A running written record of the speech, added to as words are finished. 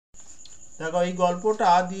দেখো এই গল্পটা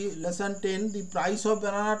দি লেসন 10 দি প্রাইস অফ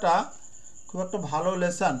ব্যানানাটা খুব একটা ভালো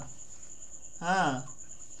লেসন। হ্যাঁ,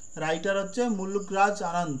 রাইটার হচ্ছে মুলুকরাজ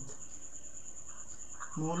আনন্দ।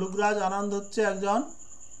 মুলুকরাজ আনন্দ হচ্ছে একজন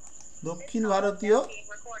দক্ষিণ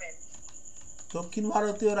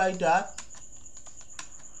ভারতীয় রাইটার।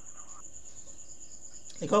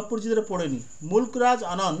 একক পরিচিতিটা পড়ে নি। মুলুকরাজ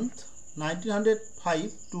আনন্দ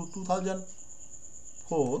 1905 to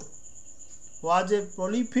 2004 was a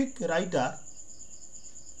prolific writer,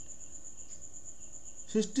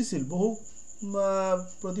 সৃষ্টিশীল বহু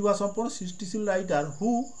প্রতিভা সম্পন্ন সৃষ্টিশীল writer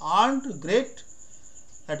who earned great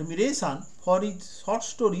admiration for his short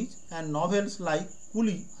stories and novels like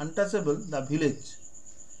Coolie, Untouchable, The Village,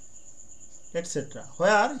 etc.,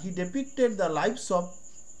 where he depicted the lives of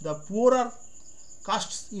the poorer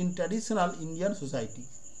castes in traditional Indian society.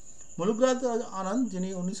 মুলুকরাজ আনন্দ, যিনি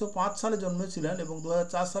 1905 সালে জন্মেছিলেন এবং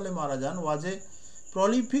 2004 সালে মারা যান, ওয়াজ এ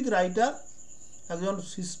প্রলিফিক রাইটার, একজন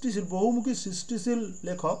সৃষ্টিশীল বহুমুখী সৃষ্টিশীল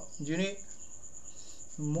লেখক যিনি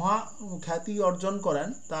মহা খ্যাতি অর্জন করেন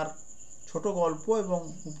তার ছোট গল্প এবং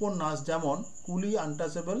উপন্যাস যেমন কুলি,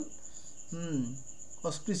 আনটাচেবল,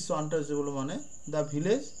 অস্পৃশ্য, আনটাচেবল মানে দ্য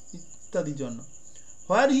ভিলেজ ইত্যাদির জন্য।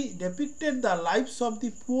 হোয়ার হি depicted the lives of the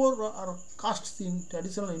poor R কাস্টস in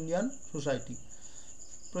traditional Indian society.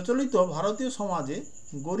 প্রচলিত ভারতীয় সমাজে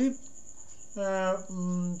গরিব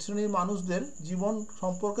শ্রেণীর মানুষদের জীবন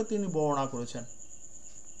সম্পর্কে তিনি বর্ণনা করেছেন।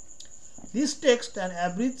 This text, an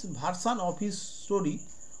average version of his story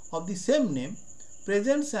of the same name,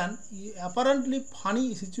 presents an apparently funny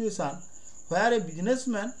situation where a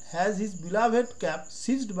businessman has his beloved cap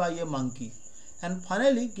seized by a monkey and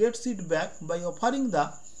finally gets it back by offering the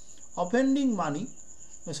offending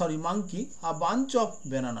monkey a bunch of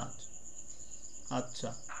bananas.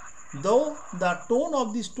 Acha. Though the tone of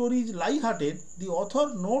the story is light-hearted, the author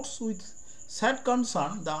notes with sad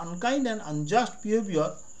concern the unkind and unjust behavior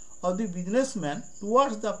of the businessman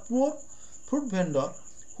towards the poor fruit vendor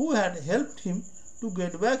who had helped him to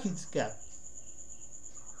get back his cap.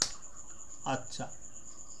 আচ্ছা,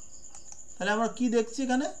 তাহলে আমরা কি দেখছি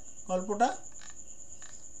এখানে গল্পটা?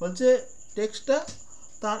 বলছে টেক্সটটা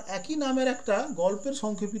তার একই নামের একটা গল্পের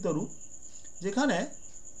সংক্ষেপিত রূপ, যেখানে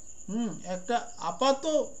একটা আপাত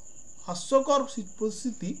হাস্যকর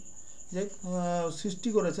পরিস্থিতি যে সৃষ্টি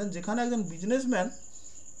করেছেন, যেখানে একজন বিজনেসম্যান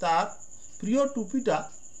তার প্রিয় টুপিটা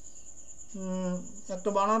একটা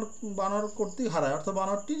বানর কর্তৃক হারায়, অর্থাৎ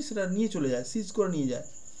বানরটি সেটা নিয়ে চলে যায়, সিজ করে নিয়ে যায়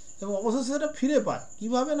এবং অবশেষে সেটা ফিরে পায়।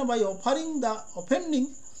 কীভাবে না, by offering the offending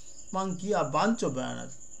monkey R bunch of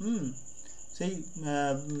bananas. সেই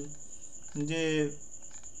যে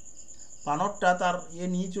বানরটা তার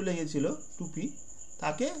নিয়ে চলে গেছিল টুপি,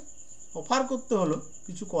 তাকে অফার করতে হলো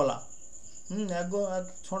কিছু কলা, এক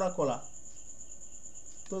ছড়া কলা।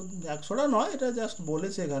 তো এক ছড়া নয়, এটা জাস্ট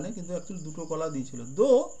বলেছে এখানে, কিন্তু অ্যাকচুয়ালি দুটো কলা দিয়েছিল। দো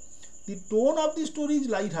দি tone of the story is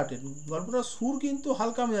light hearted, গল্পটার সুর কিন্তু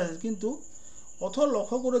হালকা মেজাজ, কিন্তু অথর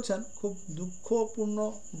লক্ষ্য করেছেন খুব দুঃখপূর্ণ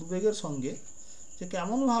উদ্বেগের সঙ্গে যে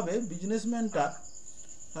কেমনভাবে বিজনেসম্যানটার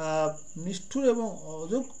নিষ্ঠুর এবং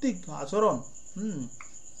অযৌক্তিক আচরণ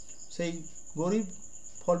সেই গরিব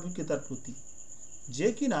ফল বিক্রেতার প্রতি, যে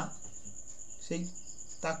কিনা সেই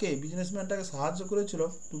তাকে বিজনেসম্যানটাকে সাহায্য করেছিল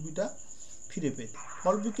টুপিটা ফিরে পেতে।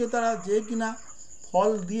 ফল বিক্রেতারা যে কিনা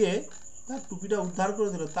ফল দিয়ে তার টুপিটা উদ্ধার করে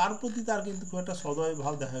দিল, তার প্রতি তার কিন্তু খুব একটা সদয়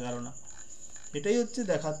ভাব দেখা গেল না। এটাই হচ্ছে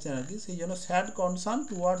দেখাচ্ছেন আর কি, সেই জন্য sad concern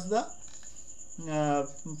towards the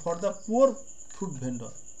for the poor fruit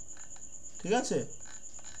vendor. ঠিক আছে,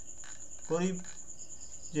 গরিব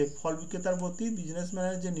যে ফল বিক্রেতার প্রতি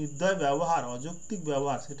বিজনেসম্যানের যে নির্দয় ব্যবহার, অযৌক্তিক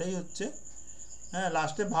ব্যবহার, সেটাই হচ্ছে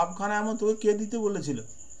লাস্টে ভাবখানা এমন তোকে কে দিতে বলেছিল,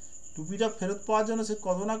 টুপিটা ফেরত পাওয়ার জন্য সে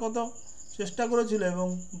কত না কত চেষ্টা করেছিল এবং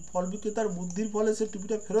ফল বিক্রেতার বুদ্ধির ফলে সে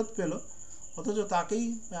টুপিটা ফেরত পেল, অথচ তাকেই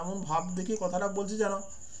এমন ভাব দেখে কথাটা বলছে যেন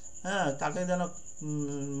তাকে যেন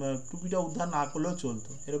টুপিটা উদ্ধার না করলেও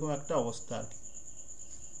চলতো, এরকম একটা অবস্থা আর কি।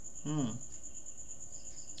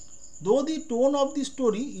 দো দি tone of the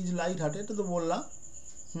story is light hearted, এটা তো বললাম।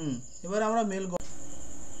 এবার আমরা mail.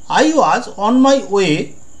 I was on my way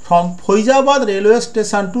from Faizabad railway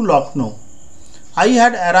station to Lucknow. I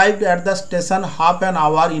had arrived at the station half an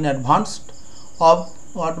hour in advance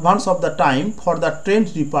of the time for the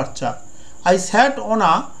train's departure. I sat on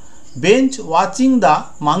a bench watching the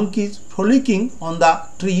monkeys frolicking on the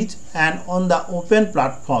trees and on the open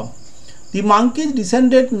platform. The monkeys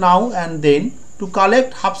descended now and then to collect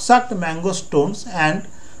half-sucked mango stones and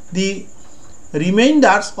the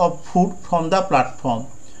remainders of food from the platform.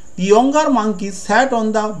 The younger monkeys sat on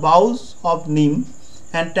the boughs of neem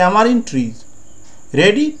and tamarind trees,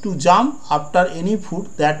 ready to jump after any food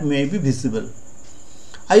that may be visible.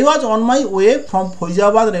 I was on my way from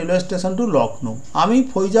Faizabad railway station to Lucknow. আমি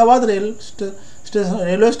Faizabad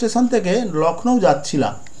railway station থেকে লখনৌ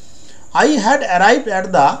যাচ্ছিলাম। I had arrived at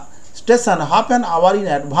the station half an hour in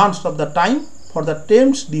advance of the time for the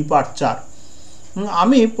train's departure.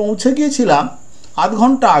 আমি পৌঁছে গিয়েছিলাম আধ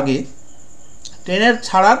ঘন্টা আগে train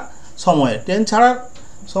ছাড়ার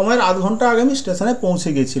সময়ের আধ ঘন্টা আগে আমি স্টেশনে পৌঁছে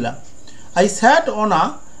গিয়েছিলাম। I sat on a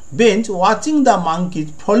bench watching the monkeys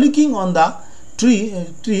frolicking on the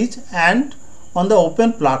trees and on the open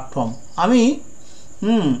platform. আমি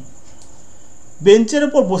বেঞ্চের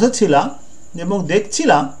উপর বসেছিলাম এবং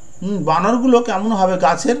দেখছিলাম বানরগুলো কেমনভাবে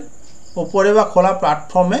গাছের ওপরে বা খোলা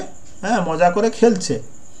প্ল্যাটফর্মে মজা করে খেলছে।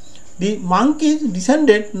 The monkeys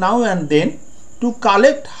descended now and then to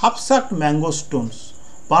collect half-sucked mango stones.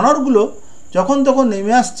 বানরগুলো যখন তখন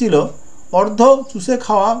নেমে আসছিল অর্ধ চুষে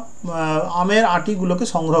খাওয়া আমের আটিগুলোকে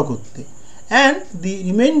সংগ্রহ করতে। And the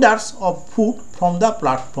remainders of food from the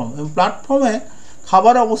platform. প্ল্যাটফর্মে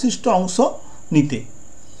খাবার অবশিষ্ট অংশ নিতে।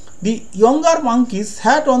 The younger monkeys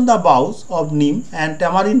sat on the boughs of neem and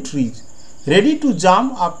tamarind trees, ready to jump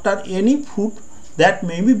after any food that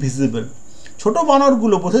may be visible. ছোট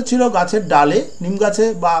বানরগুলো বসেছিল গাছের ডালে, নিম গাছে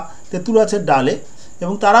বা তেঁতুল গাছের ডালে,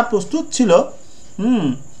 এবং তারা প্রস্তুত ছিল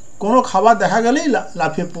কোনো খাবার দেখা গেলেই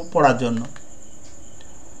লাফিয়ে পড়ার জন্য।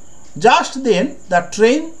 Just then the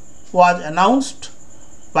train was announced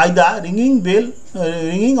by the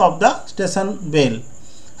ringing of the station bell.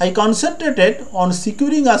 I concentrated on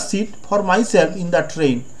securing a seat for myself in the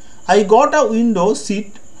train. I got a window seat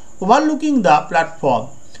overlooking the platform.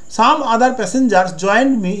 Some other passengers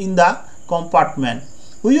joined me in the compartment.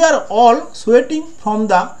 We were all sweating from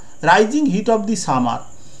the rising heat of the summer.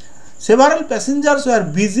 Several passengers were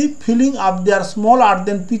busy filling up their small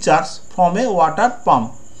earthen pitchers from a water pump.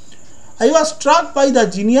 I was struck by the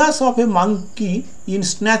genius of a monkey in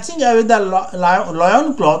snatching away the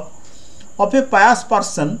loincloth of a pious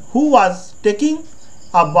person who was taking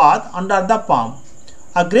a bath under the pump.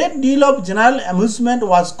 A great deal of general amusement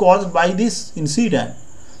was caused by this incident.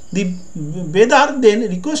 The bather then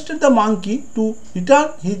requested the monkey to return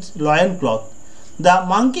his loincloth. The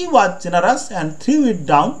monkey was generous and threw it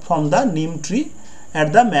down from the neem tree at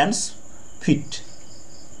the man's feet.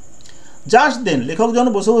 Just then, লেখকজন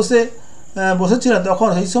বসেছিলেন তখন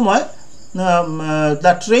এই সময়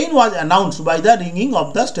the train was announced by the ringing of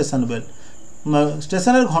the station bell.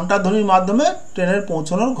 স্টেশনের ঘণ্টাধ্বনির মাধ্যমে ট্রেনের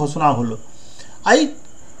পৌঁছানোর ঘোষণা হলো। I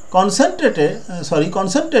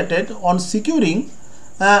concentrated on securing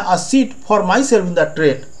a seat for myself in the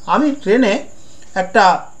train. আমি ট্রেনে একটা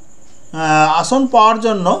আসন পাওয়ার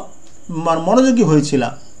জন্য মনোযোগী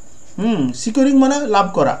হয়েছিলাম। সিকিউরিং মানে লাভ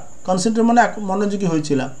করা, কনসেন্ট্রেট মানে মনোযোগী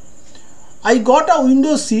হয়েছিলাম। I got a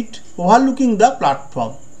window seat overlooking the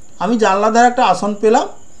platform. আমি জানলা ধারে একটা আসন পেলাম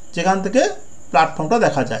যেখান থেকে প্ল্যাটফর্মটা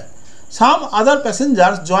দেখা যায়। Some other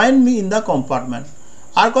passengers joined me in the compartment.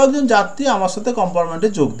 আর কয়েকজন যাত্রী আমার সাথে কম্পার্টমেন্টে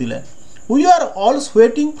যোগ দিলেন। We are all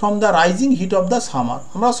sweating from the rising heat of the summer.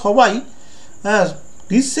 আমরা সবাই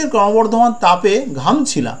গ্রীষ্মের ক্রমবর্ধমান তাপে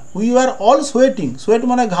ঘামছিলাম। We were all sweating. sweat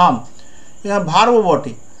মানে ঘাম, ভার্ব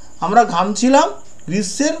বটে। আমরা ঘামছিলাম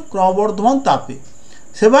গ্রীষ্মের ক্রমবর্ধমান তাপে।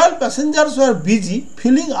 Several passengers were busy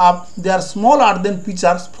filling up their small earthen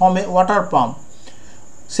pitchers from a water pump.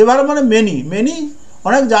 Several মানে many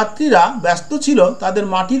অনেক যাত্রীরা ব্যস্ত ছিল তাদের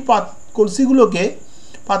মাটির কলসিগুলোকে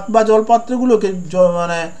বা জলপাত্রগুলোকে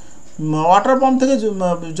মানে ওয়াটার পাম্প থেকে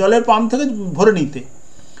জলের পাম্প থেকে ভরে নিতে।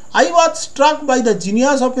 I was struck by the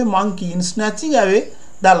genius of a monkey in snatching away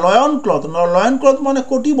the loincloth. loincloth মানে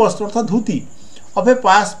কোটি বস্ত্র অর্থাৎ dhoti of a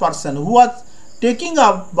pious person who was taking a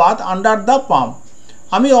bath under the pump.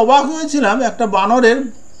 আমি অবাক হয়েছিলাম একটা বানরের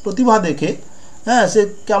প্রতিভা দেখে। সে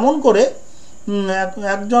কেমন করে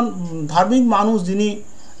একজন ধার্মিক মানুষ যিনি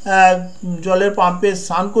জলের পাম্পে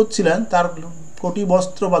স্নান করছিলেন তার কোটি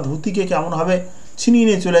বস্ত্র বা ধুতিকে কেমনভাবে ছিনিয়ে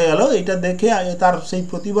নিয়ে চলে গেল, এটা দেখে তার সেই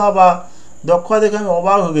প্রতিভা বা দক্ষতা দেখে আমি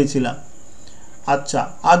অবাক হয়ে গেছিলাম। আচ্ছা,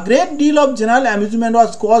 a great deal of general amusement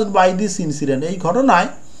was caused by this incident. এই ঘটনায়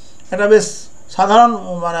একটা বেশ সাধারণ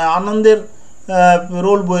মানে আনন্দের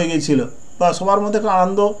রোল বয়ে গিয়েছিল বা সবার মধ্যে একটা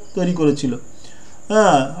আনন্দ তৈরি করেছিল।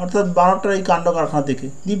 অর্থাৎ বানরটার এই কাণ্ড কারখানা থেকে।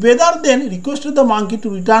 দি বেদার দেন requested the monkey to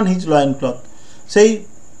return his লয়েন cloth. সেই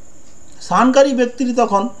স্নানকারী ব্যক্তিটি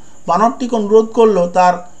তখন বানরটিকে অনুরোধ করলো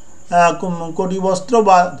তার কোটি বস্ত্র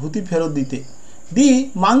বা ধুতি ফেরত দিতে। দি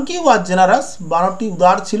মাঙ্কি ওয়াজ জেনারাস, বানরটি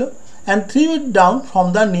উদার ছিল। And three it down from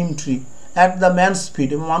the নিম tree at the man's fit.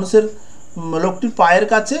 এবং মানুষের লোকটির পায়ের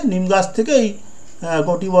কাছে নিম গাছ থেকে এই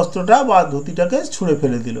কোটি বস্ত্রটা বা ধুতিটাকে ছুঁড়ে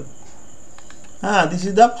ফেলে দিল। This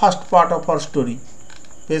is the first part of our story.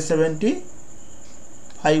 Page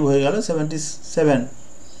 75 হয়ে গেল, 77।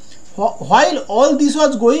 While all this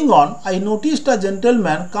was going on, I noticed a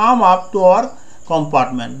gentleman come up to our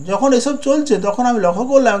compartment. যখন এসব চলছে তখন আমি লক্ষ্য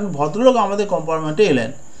করলাম ভদ্রলোক আমাদের কম্পার্টমেন্টে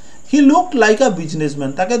এলেন। He looked like a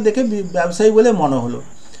businessman. তাকে দেখে ব্যবসায়ী বলে মনে হলো।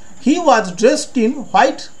 He was dressed in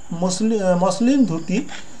white muslin dhoti,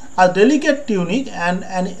 a delicate tunic and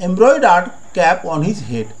an embroidered cap on his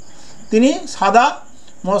head. তিনি সাদা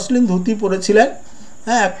মসলিন ধুতি পরেছিলেন,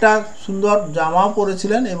 হ্যাঁ, একটা সুন্দর জামাও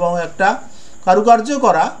পরেছিলেন এবং একটা কারুকার্য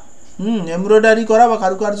করা এমব্রয়ডারি করা বা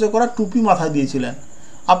কারুকার্য করা টুপি মাথায় দিয়েছিলেন।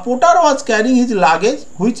 A porter was carrying his luggage,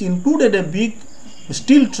 which included a big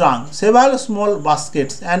steel trunk, several small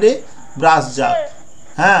baskets and a brass jar.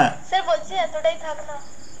 হ্যাঁ স্যার বলছি এতটাই থাক না।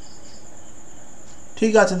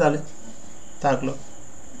 ঠিক আছে তাহলে থাকলো।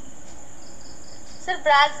 স্যার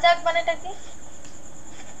ব্রাস জাগ মানেটা কি?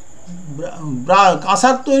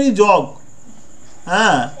 কাঁসার তৈরি জগ।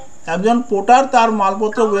 হ্যাঁ, একজন পোটার তার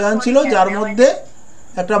মালপত্র বয়ে আনছিল, যার মধ্যে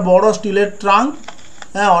একটা বড় স্টিলের ট্রাঙ্ক,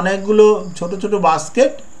 হ্যাঁ, অনেকগুলো ছোট ছোট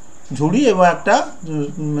বাস্কেট, ঝুড়ি এবং একটা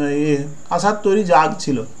কাঁসার তৈরি জাগ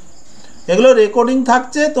ছিল। এগুলো রেকর্ডিং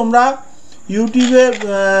থাকছে, তোমরা ইউটিউবে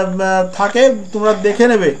থাকে, তোমরা দেখে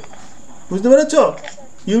নেবে, বুঝতে পেরেছ?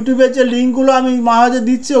 ইউটিউবের যে লিঙ্কগুলো আমি মাঝে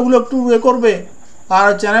দিচ্ছি ওগুলো একটু করবে আর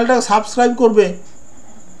চ্যানেলটা সাবস্ক্রাইব করবে,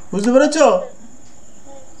 বুঝতে পেরেছ?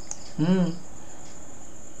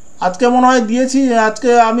 আজকে মনে হয় দিয়েছি, আজকে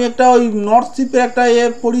আমি একটা ওই নর্থশিপের একটা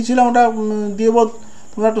পড়িয়েছিলাম, ওটা দিয়ে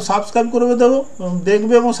তোমরা একটু সাবস্ক্রাইব করবে, দেবো,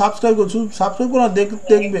 দেখবে এবং সাবস্ক্রাইব করো, শুধু সাবস্ক্রাইব করো না,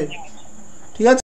 দেখবে, ঠিক আছে?